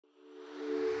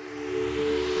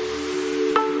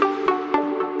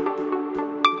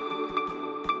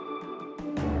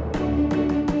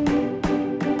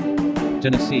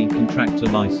Tennessee Contractor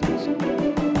License.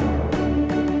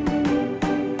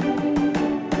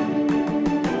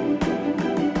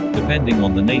 Depending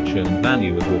on the nature and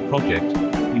value of your project,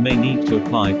 you may need to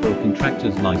apply for a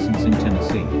contractor's license in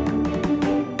Tennessee.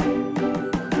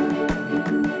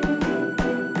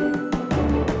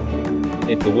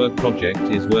 If the work project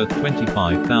is worth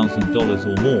 $25,000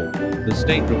 or more, the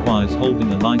state requires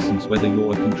holding a license whether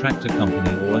you're a contractor company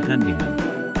or a handyman.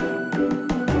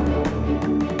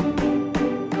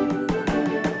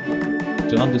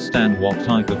 To understand what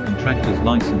type of contractor's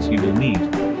license you will need,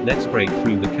 let's break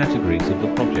through the categories of the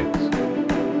projects.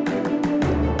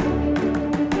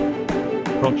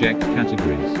 Project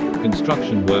categories.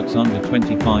 Construction works under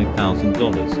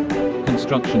 $25,000.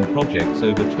 Construction projects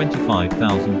over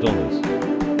 $25,000.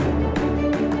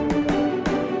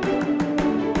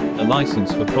 A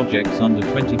license for projects under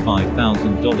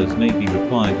 $25,000 may be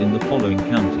required in the following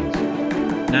counties: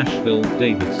 Nashville,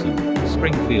 Davidson,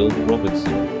 Springfield,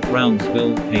 Robertson,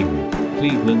 Brownsville, Haywood,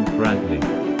 Cleveland, Bradley.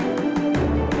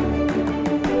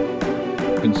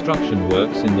 Construction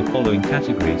works in the following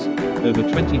categories over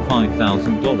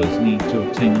 $25,000 need to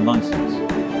obtain a license: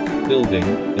 building,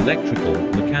 electrical,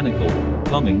 mechanical,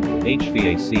 plumbing,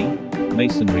 HVAC,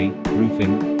 masonry,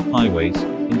 roofing, highways,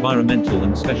 environmental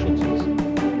and specialties.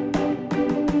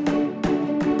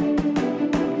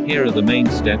 Here are the main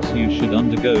steps you should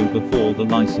undergo before the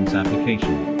license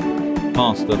application.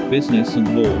 Pass the Business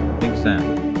and Law exam.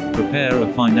 Prepare a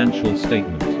financial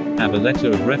statement. Have a letter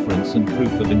of reference and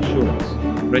proof of insurance.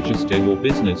 Register your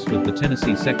business with the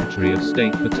Tennessee Secretary of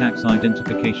State for tax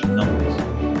identification numbers.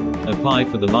 Apply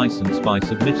for the license by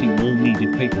submitting all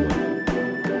needed paperwork.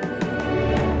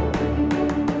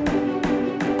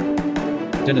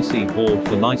 Tennessee Board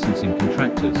for Licensing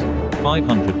Contractors,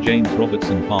 500 James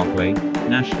Robertson Parkway,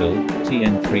 Nashville,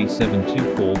 TN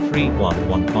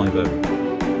 3724311150.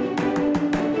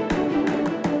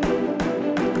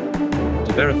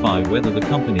 To verify whether the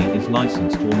company is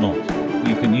licensed or not,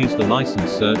 you can use the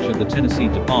license search at the Tennessee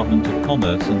Department of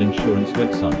Commerce and Insurance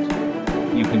website.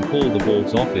 You can call the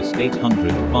board's office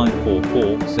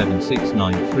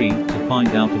 800-544-7693 to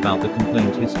find out about the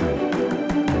complaint history.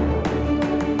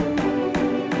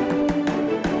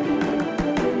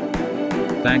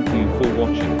 Thank you for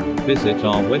watching. Visit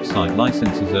our website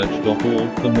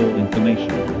licensesearch.org for more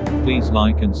information. Please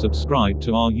like and subscribe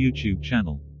to our YouTube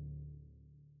channel.